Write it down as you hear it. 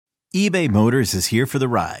eBay Motors is here for the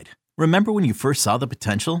ride. Remember when you first saw the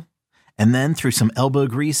potential? And then through some elbow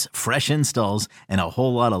grease, fresh installs, and a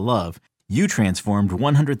whole lot of love, you transformed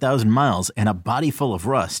 100,000 miles and a body full of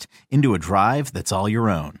rust into a drive that's all your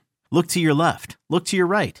own. Look to your left. Look to your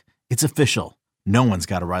right. It's official. No one's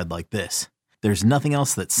got a ride like this. There's nothing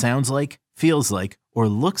else that sounds like, feels like, or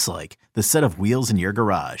looks like the set of wheels in your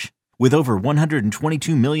garage. With over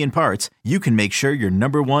 122 million parts, you can make sure your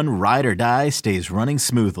number one ride or die stays running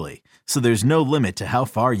smoothly. So there's no limit to how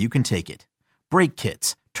far you can take it. Brake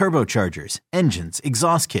kits, turbochargers, engines,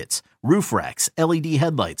 exhaust kits, roof racks, LED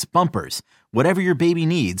headlights, bumpers, whatever your baby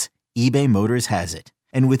needs, eBay Motors has it.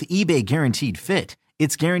 And with eBay Guaranteed Fit,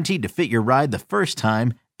 it's guaranteed to fit your ride the first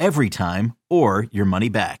time, every time, or your money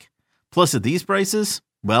back. Plus at these prices,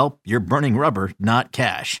 well, you're burning rubber, not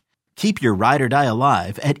cash. Keep your ride or die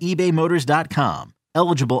alive at ebaymotors.com.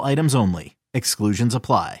 Eligible items only. Exclusions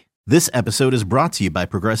apply. This episode is brought to you by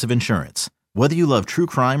Progressive Insurance. Whether you love true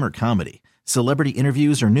crime or comedy, celebrity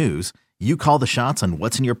interviews or news, you call the shots on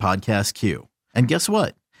what's in your podcast queue. And guess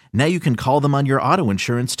what? Now you can call them on your auto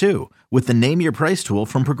insurance too with the Name Your Price tool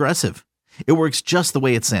from Progressive. It works just the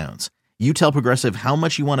way it sounds. You tell Progressive how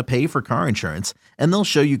much you want to pay for car insurance, and they'll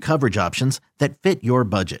show you coverage options that fit your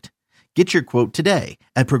budget. Get your quote today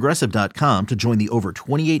at Progressive.com to join the over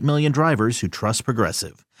 28 million drivers who trust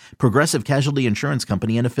Progressive. Progressive Casualty Insurance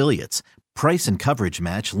Company and Affiliates. Price and coverage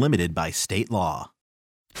match limited by state law.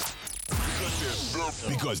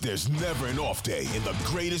 Because there's never an off day in the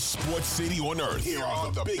greatest sports city on earth. Here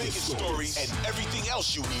are the biggest stories and everything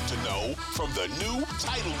else you need to know from the new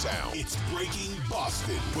Titletown. It's Breaking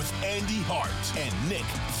Boston with Andy Hart and Nick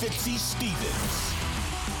Fitzy Stevens.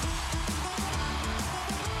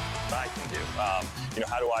 I can do.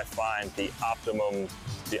 How do I find the optimal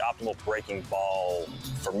breaking ball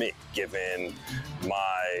for me, given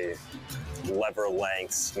my lever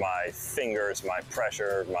lengths, my fingers, my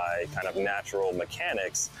pressure, my kind of natural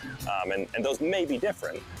mechanics, and those may be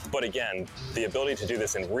different. But again, the ability to do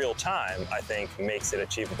this in real time, I think, makes it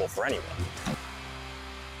achievable for anyone.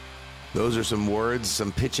 Those are some words,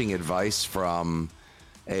 some pitching advice from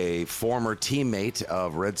a former teammate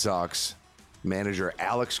of Red Sox manager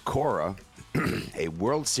Alex Cora, a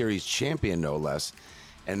World Series champion no less,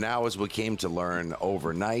 and now, as we came to learn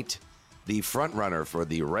overnight, the front runner for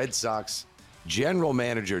the Red Sox general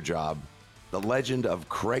manager job, the legend of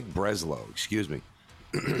Craig Breslow.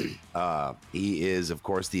 He is, of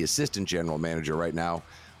course, the assistant general manager right now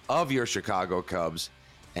of your Chicago Cubs.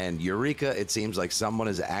 And Eureka, it seems like someone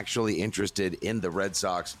is actually interested in the Red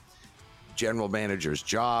Sox general manager's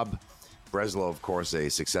job. Breslow, of course, a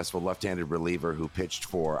successful left-handed reliever who pitched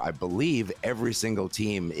for, I believe, every single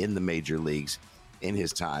team in the major leagues in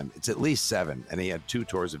his time. It's at least 7, and he had 2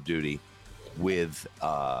 tours of duty with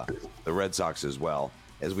the Red Sox as well.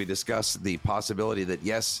 As we discuss the possibility that,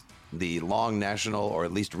 yes, the long national or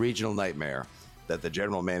at least regional nightmare that the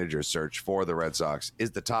general manager search for the Red Sox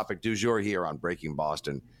is the topic du jour here on Breaking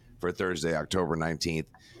Boston for Thursday, October 19th,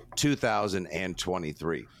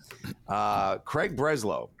 2023. Craig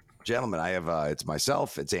Breslow. Gentlemen, I have it's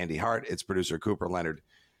myself, it's Andy Hart, it's producer Cooper Leonard.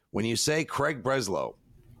 When you say Craig Breslow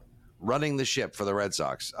running the ship for the Red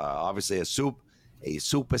Sox, obviously a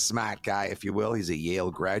super smart guy, if you will. He's a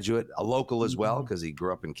Yale graduate, a local as well, because he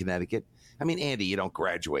grew up in Connecticut. I mean, Andy, you don't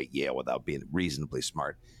graduate Yale without being reasonably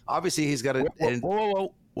smart. Obviously, he's got a...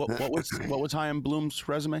 Whoa. What was Chaim Bloom's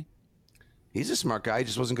resume? He's a smart guy. He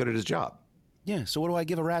just wasn't good at his job. Yeah, so what do I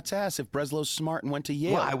give a rat's ass if Breslow's smart and went to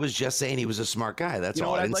Yale? Well, I was just saying he was a smart guy. That's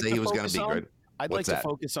all. I didn't say he was going to be good. I'd like to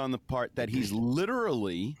focus on the part that he's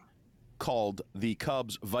literally called the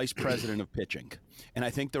Cubs vice president of pitching. And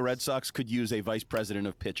I think the Red Sox could use a vice president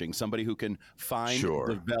of pitching, somebody who can find,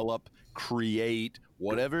 develop, create,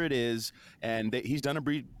 whatever it is. And he's done a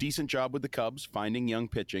decent job with the Cubs, finding young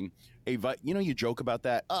pitching. You joke about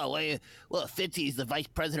that. Oh, well, Fitzy's the vice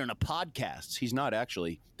president of podcasts. He's not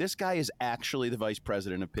actually. This guy is actually the vice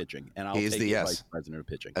president of pitching, and I'll take the vice president of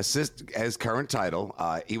pitching. As current title,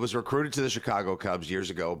 he was recruited to the Chicago Cubs years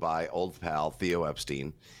ago by old pal Theo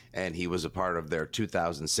Epstein, and he was a part of their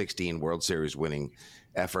 2016 World Series winning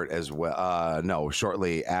effort as well.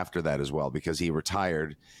 Shortly after that as well, because he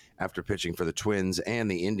retired after pitching for the Twins and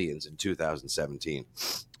the Indians in 2017.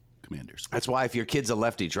 Commanders. That's why if your kid's a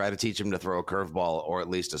lefty, try to teach him to throw a curveball or at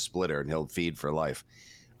least a splitter, and he'll feed for life.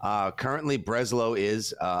 Currently, Breslow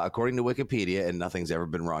is, according to Wikipedia, and nothing's ever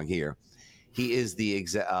been wrong here, he is the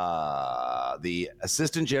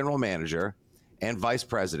assistant general manager and vice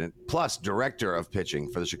president, plus director of pitching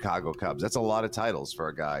for the Chicago Cubs. That's a lot of titles for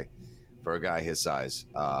a guy his size.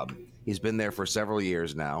 He's been there for several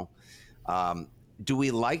years now. do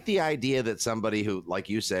we like the idea that somebody who, like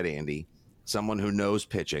you said, Andy, someone who knows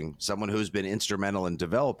pitching, someone who's been instrumental in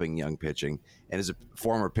developing young pitching and is a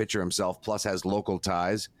former pitcher himself, plus has local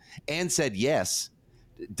ties and said yes,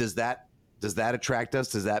 does that attract us?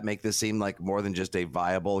 Does that make this seem like more than just a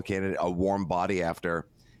viable candidate, a warm body after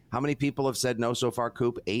how many people have said no so far,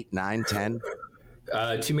 Coop? 8, 9, 10?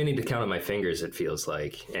 Too many to count on my fingers, it feels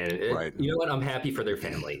like. And you know what? I'm happy for their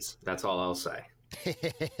families. That's all I'll say.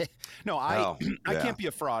 No, I can't be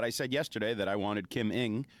a fraud. I said yesterday that I wanted Kim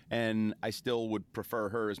Ng, and I still would prefer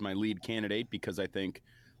her as my lead candidate because I think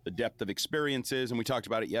the depth of experiences, and we talked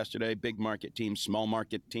about it yesterday, big market teams, small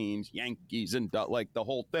market teams, Yankees, and like the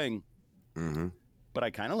whole thing. Mm-hmm. But I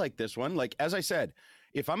kind of like this one. Like, as I said,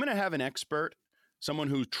 if I'm going to have an expert, someone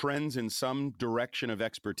who trends in some direction of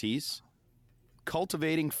expertise,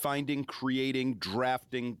 cultivating, finding, creating,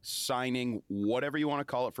 drafting, signing, whatever you want to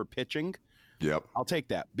call it for pitching, yep, I'll take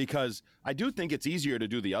that because I do think it's easier to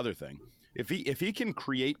do the other thing. If he can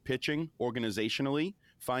create pitching organizationally,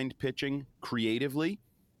 find pitching creatively,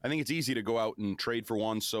 I think it's easy to go out and trade for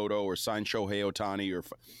Juan Soto or sign Shohei Ohtani. Or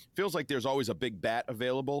feels like there's always a big bat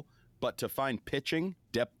available, but to find pitching,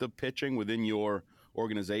 depth of pitching within your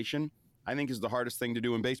organization, I think is the hardest thing to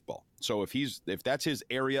do in baseball. So if that's his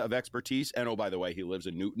area of expertise, and oh, by the way, he lives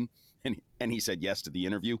in Newton, and he said yes to the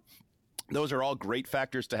interview, those are all great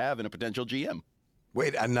factors to have in a potential GM.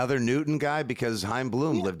 Wait, another Newton guy? Because Chaim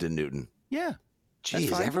Bloom lived in Newton. Yeah.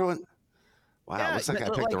 Jeez, everyone. Wow, yeah, looks like I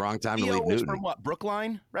picked the wrong time to leave Newton. From what,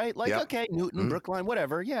 Brookline, right? Like, yep. Okay, Newton, Brookline,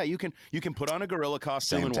 whatever. Yeah, you can put on a gorilla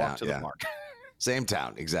costume and walk to the park. Same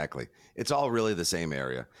town, exactly. It's all really the same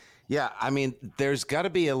area. Yeah, I mean, there's got to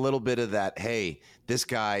be a little bit of that, hey, this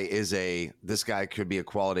guy could be a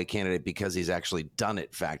quality candidate because he's actually done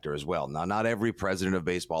it factor as well. Now, not every president of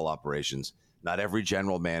baseball operations, not every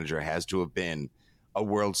general manager has to have been a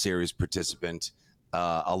World Series participant,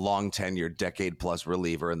 a long tenured decade-plus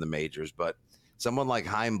reliever in the majors. But someone like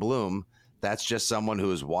Chaim Bloom, that's just someone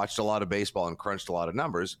who has watched a lot of baseball and crunched a lot of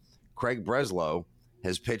numbers. Craig Breslow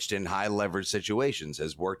has pitched in high-leverage situations,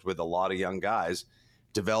 has worked with a lot of young guys,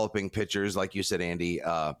 developing pitchers, like you said, Andy,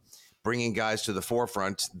 bringing guys to the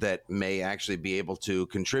forefront that may actually be able to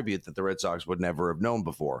contribute that the Red Sox would never have known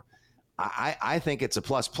before. I think it's a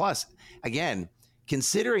plus. Plus, again,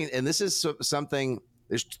 considering, and this is something,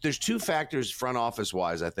 there's two factors front office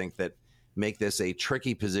wise, I think, that make this a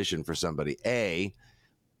tricky position for somebody.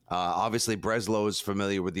 Obviously, Breslow is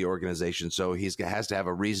familiar with the organization, so he has to have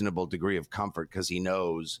a reasonable degree of comfort because he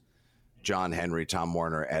knows John Henry, Tom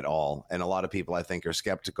Werner et al. And a lot of people, I think, are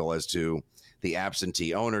skeptical as to the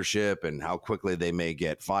absentee ownership and how quickly they may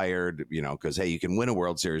get fired, because, hey, you can win a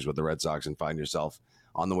World Series with the Red Sox and find yourself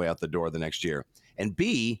on the way out the door the next year. And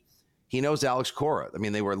B, he knows Alex Cora. I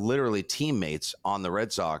mean, they were literally teammates on the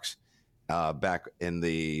Red Sox back in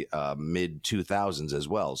the mid-2000s as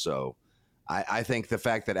well. So I think the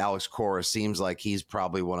fact that Alex Cora seems like he's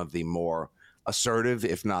probably one of the more assertive,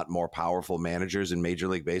 if not more powerful managers in Major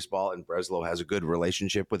League Baseball, and Breslow has a good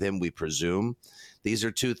relationship with him, we presume. These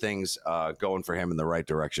are two things going for him in the right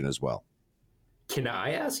direction as well. Can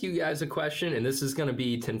I ask you guys a question? And this is going to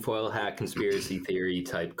be tinfoil hat conspiracy theory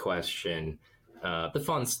type question, the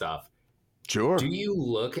fun stuff. Sure. Do you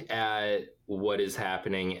look at what is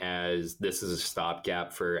happening as this is a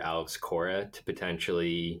stopgap for Alex Cora to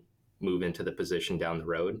potentially move into the position down the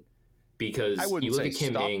road? Because you look at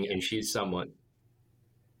Kim Ng and she's someone,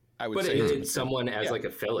 it's someone as like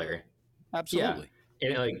a filler. Absolutely. Yeah.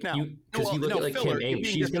 And like because you look at like Kim Ng,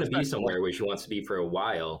 she's going to be somewhere where she wants to be for a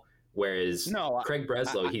while. Whereas Craig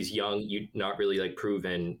Breslow, he's young, not really like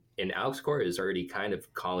proven, and Alex Cora is already kind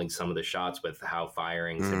of calling some of the shots with how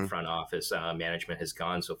firings and front office management has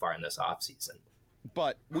gone so far in this offseason.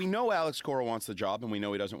 But we know Alex Cora wants the job, and we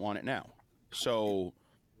know he doesn't want it now. So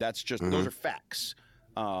that's just those are facts.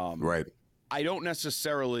 Right. I don't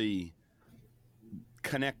necessarily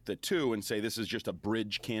connect the two and say this is just a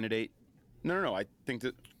bridge candidate. No. I think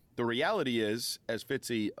that the reality is, as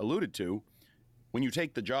Fitzy alluded to, when you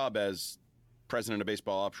take the job as president of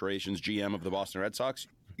baseball operations, GM of the Boston Red Sox,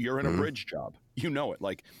 you're in a bridge job. You know it.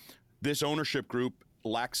 Like, this ownership group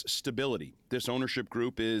lacks stability. This ownership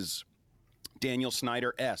group is Daniel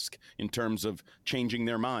Snyder-esque in terms of changing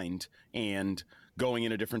their mind and going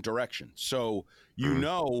in a different direction. So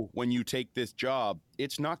when you take this job,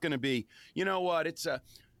 it's not going to be, it's a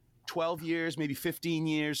 12 years, maybe 15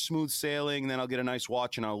 years, smooth sailing, and then I'll get a nice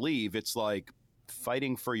watch and I'll leave. It's like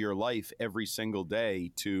fighting for your life every single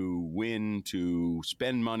day to win, to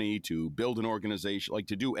spend money, to build an organization, like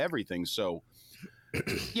to do everything. So,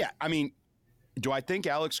 yeah, I mean, do I think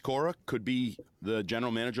Alex Cora could be the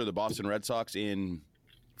general manager of the Boston Red Sox in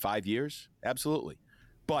 5 years? Absolutely.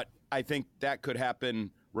 But I think that could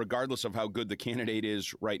happen regardless of how good the candidate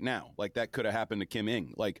is right now. Like, that could have happened to Kim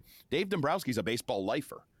Ng. Like, Dave Dombrowski's a baseball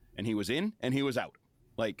lifer, and he was in and he was out.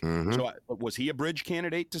 Like, so was he a bridge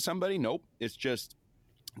candidate to somebody? Nope. It's just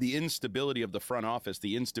the instability of the front office,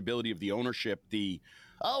 the instability of the ownership, we're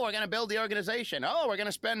going to build the organization. Oh, we're going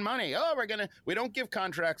to spend money. Oh, we don't give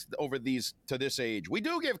contracts over these to this age. We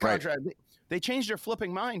do give contracts. Right. They changed their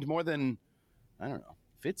flipping mind more than, I don't know,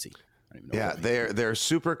 Fitzy. Yeah, they're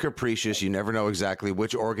super capricious. You never know exactly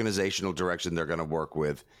which organizational direction they're going to work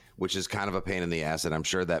with, which is kind of a pain in the ass. And I'm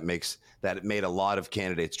sure that it made a lot of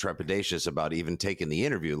candidates trepidatious about even taking the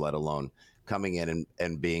interview, let alone coming in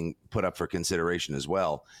and being put up for consideration as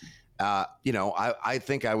well. I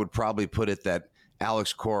think I would probably put it that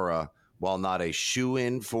Alex Cora, while not a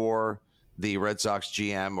shoo-in for the Red Sox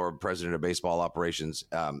GM or president of baseball operations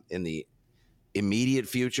in the immediate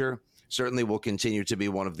future, certainly will continue to be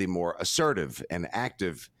one of the more assertive and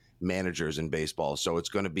active managers in baseball. So it's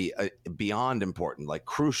going to be beyond important, like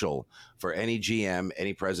crucial for any GM,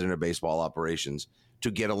 any president of baseball operations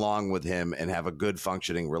to get along with him and have a good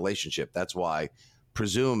functioning relationship. That's why,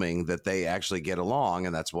 presuming that they actually get along,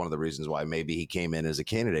 and that's one of the reasons why maybe he came in as a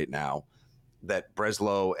candidate now, that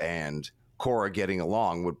Breslow and Cora getting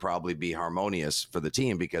along would probably be harmonious for the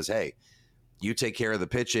team because, hey, you take care of the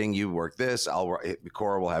pitching, you work this,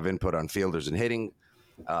 Cora will have input on fielders and hitting.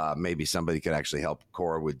 Maybe somebody could actually help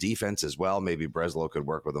Cora with defense as well. Maybe Breslow could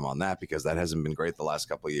work with him on that because that hasn't been great the last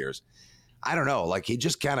couple of years. I don't know. Like, he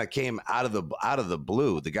just kind of came out of the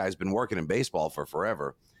blue. The guy's been working in baseball for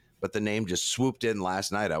forever, but the name just swooped in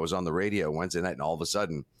last night. I was on the radio Wednesday night, and all of a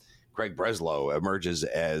sudden, Craig Breslow emerges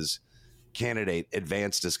as candidate,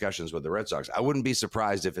 advanced discussions with the Red Sox. I wouldn't be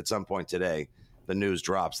surprised if at some point today the news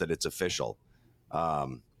drops that it's official. I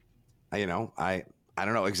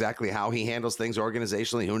don't know exactly how he handles things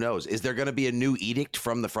organizationally. Who knows? Is there going to be a new edict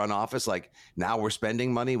from the front office? Like, now we're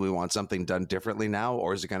spending money, we want something done differently now?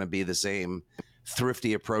 Or is it going to be the same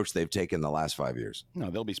thrifty approach they've taken the last 5 years? No,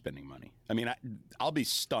 they'll be spending money. I mean, I'll be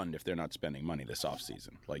stunned if they're not spending money this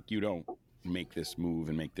offseason. Like, you don't make this move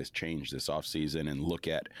and make this change this offseason and look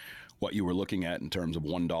at what you were looking at in terms of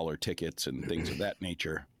 $1 tickets and things of that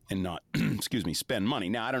nature and not, spend money.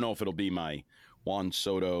 Now, I don't know if it'll be my Juan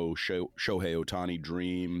Soto, Shohei Ohtani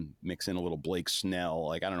dream, mix in a little Blake Snell.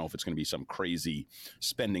 Like, I don't know if it's going to be some crazy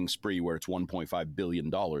spending spree where it's $1.5 billion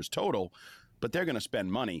total, but they're going to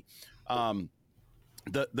spend money.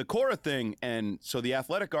 The Cora thing, and so the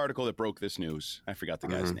Athletic article that broke this news, I forgot the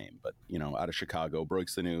guy's name, but, out of Chicago,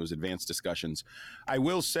 breaks the news, advanced discussions. I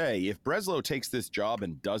will say, if Breslow takes this job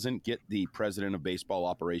and doesn't get the president of baseball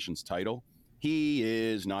operations title, he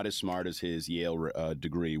is not as smart as his Yale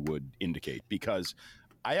degree would indicate, because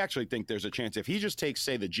I actually think there's a chance if he just takes,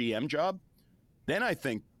 say, the GM job, then I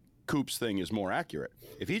think Coop's thing is more accurate.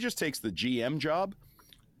 If he just takes the GM job,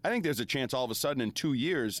 I think there's a chance all of a sudden in 2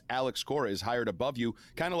 years, Alex Cora is hired above you,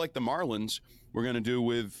 kind of like the Marlins were going to do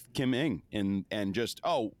with Kim Ng, and just,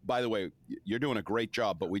 oh, by the way, you're doing a great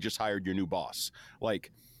job, but we just hired your new boss.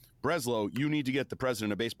 Like, Breslow, you need to get the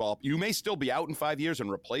president of baseball. You may still be out in 5 years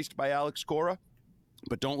and replaced by Alex Cora,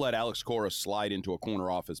 but don't let Alex Cora slide into a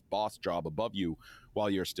corner office boss job above you while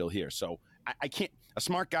you're still here. So I can't – a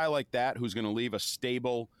smart guy like that who's going to leave a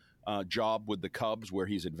stable job with the Cubs where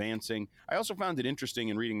he's advancing. I also found it interesting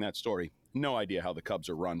in reading that story. No idea how the Cubs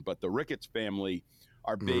are run, but the Ricketts family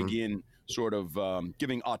are big in sort of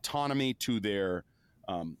giving autonomy to their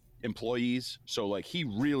employees. So, like, he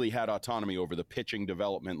really had autonomy over the pitching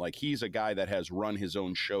development. Like, he's a guy that has run his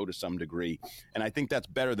own show to some degree. And I think that's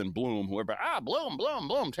better than Bloom, whoever,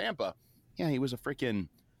 Bloom, Tampa. Yeah, he was a freaking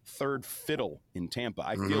third fiddle in Tampa.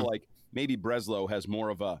 I feel like maybe Breslow has more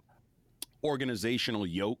of a organizational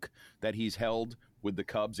yoke that he's held with the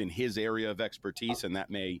Cubs in his area of expertise, and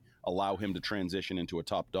that may allow him to transition into a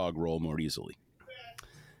top dog role more easily.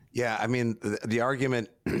 Yeah, I mean, the argument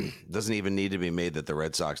doesn't even need to be made that the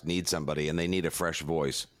Red Sox need somebody and they need a fresh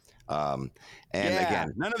voice.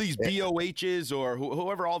 Again, none of these BOHs or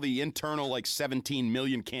whoever all the internal, like, 17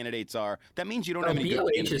 million candidates are. That means you don't have any.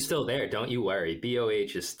 BOH is still there. Don't you worry.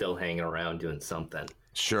 BOH is still hanging around doing something.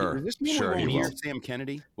 Sure. Does this mean we won't hear Sam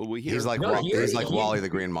Kennedy? Will we hear? He's like Wally the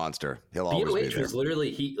Green Monster. He'll always be there. Was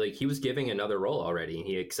literally he was giving another role already, and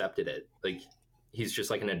he accepted it. Like, he's just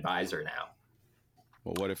like an advisor now.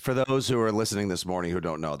 Well, what if, for those who are listening this morning who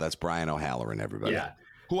don't know, that's Brian O'Halloran, everybody. Yeah.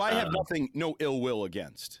 Who I have no ill will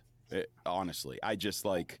against. Honestly, I just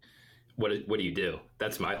like. What do you do?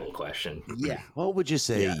 That's my whole question. Yeah. What would you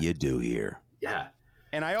say you do here? Yeah.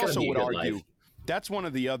 And I also would argue that's one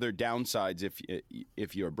of the other downsides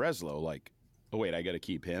if you're Breslow. Like, oh, wait, I got to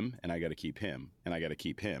keep him, and I got to keep him, and I got to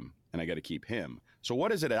keep him, and I got to keep him. So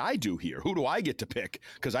what is it that I do here? Who do I get to pick?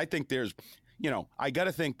 Because I think there's, I got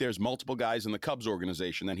to think there's multiple guys in the Cubs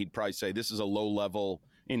organization. Then he'd probably say, this is a low-level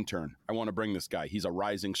intern. I want to bring this guy. He's a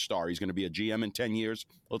rising star. He's going to be a GM in 10 years.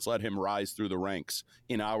 Let's let him rise through the ranks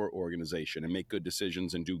in our organization and make good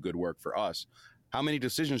decisions and do good work for us. How many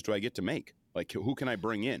decisions do I get to make? Like, who can I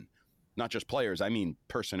bring in? Not just players, I mean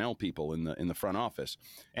personnel people in the front office.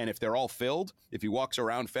 And if they're all filled, if he walks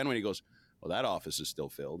around Fenway and he goes, well, that office is still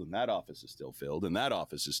filled, and that office is still filled, and that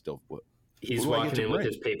office is still filled. He's walking in with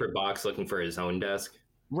his paper box looking for his own desk.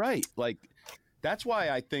 Right. Like, that's why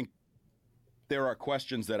I think there are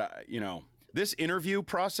questions that, this interview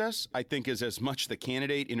process, I think, is as much the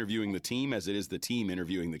candidate interviewing the team as it is the team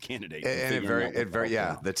interviewing the candidate. And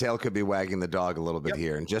the tail could be wagging the dog a little bit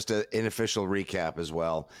here. And just an unofficial recap as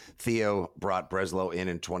well. Theo brought Breslow in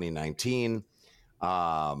 2019.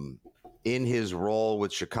 In his role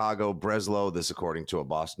with Chicago, Breslow, this according to a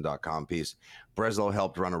Boston.com piece, Breslow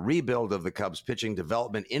helped run a rebuild of the Cubs' pitching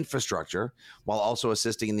development infrastructure while also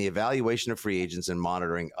assisting in the evaluation of free agents and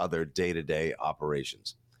monitoring other day-to-day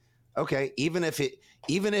operations. Okay, even if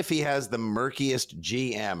he has the murkiest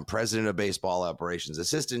GM, president of baseball operations,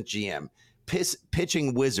 assistant GM,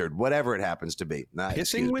 pitching wizard, whatever it happens to be.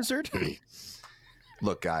 Pissing wizard?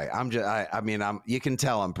 Look, guy, you can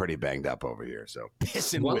tell I'm pretty banged up over here. So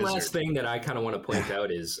One last thing that I kind of want to point out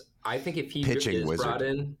is I think if he is brought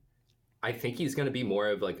in, I think he's going to be more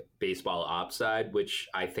of like baseball ops side, which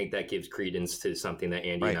I think that gives credence to something that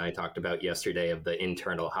Andy and I talked about yesterday of the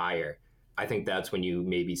internal hire. I think that's when you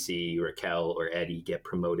maybe see Raquel or Eddie get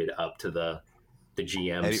promoted up to the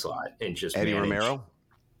GM slot and just Eddie manage. Romero.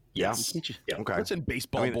 Yes. Yeah. Okay. That's in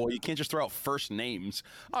baseball, boy. You can't just throw out first names.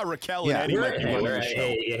 Raquel and Eddie might be running the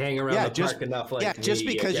show. You hang around the park enough. Just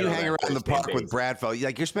because you hang around the park with Bradfo,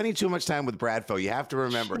 like you're spending too much time with Bradfo. You have to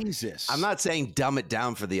remember. Jesus. I'm not saying dumb it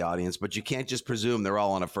down for the audience, but you can't just presume they're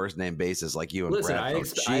all on a first name basis like you and Listen,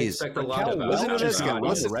 Bradfo. I expect a lot of listen to this guy.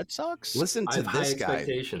 The Red Sox. Listen to this guy.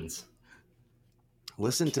 Expectations.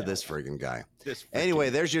 Listen to this friggin' guy. Anyway,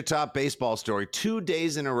 there's your top baseball story. 2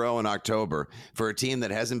 days in a row in October for a team that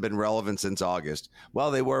hasn't been relevant since August. Well,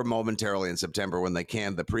 they were momentarily in September when they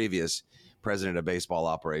canned the previous president of baseball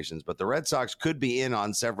operations. But the Red Sox could be in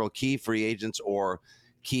on several key free agents or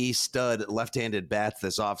key stud left-handed bats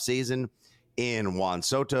this offseason in Juan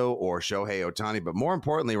Soto or Shohei Ohtani. But more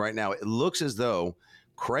importantly, right now, it looks as though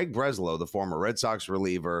Craig Breslow, the former Red Sox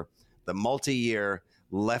reliever, the multi-year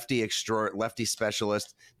lefty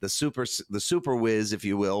specialist, the super whiz, if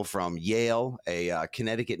you will, from Yale, a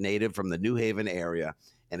Connecticut native from the New Haven area,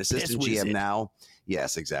 an assistant GM now.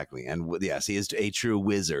 Yes, exactly. And yes, he is a true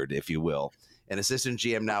wizard, if you will. An assistant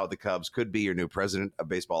GM now at the Cubs, could be your new president of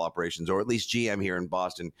baseball operations, or at least GM here in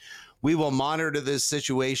Boston. We will monitor this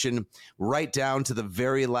situation right down to the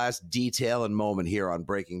very last detail and moment here on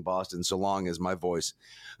Breaking Boston, so long as my voice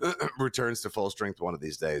returns to full strength one of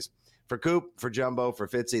these days. For Coop, for Jumbo, for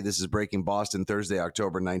Fitzy, this is Breaking Boston, Thursday,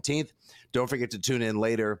 October 19th. Don't forget to tune in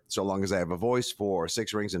later, so long as I have a voice, for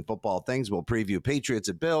Six Rings and Football Things. We'll preview Patriots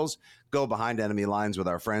at Bills, go behind enemy lines with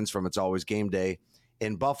our friends from It's Always Game Day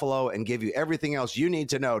in Buffalo, and give you everything else you need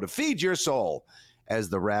to know to feed your soul as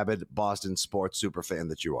the rabid Boston sports superfan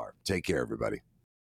that you are. Take care, everybody.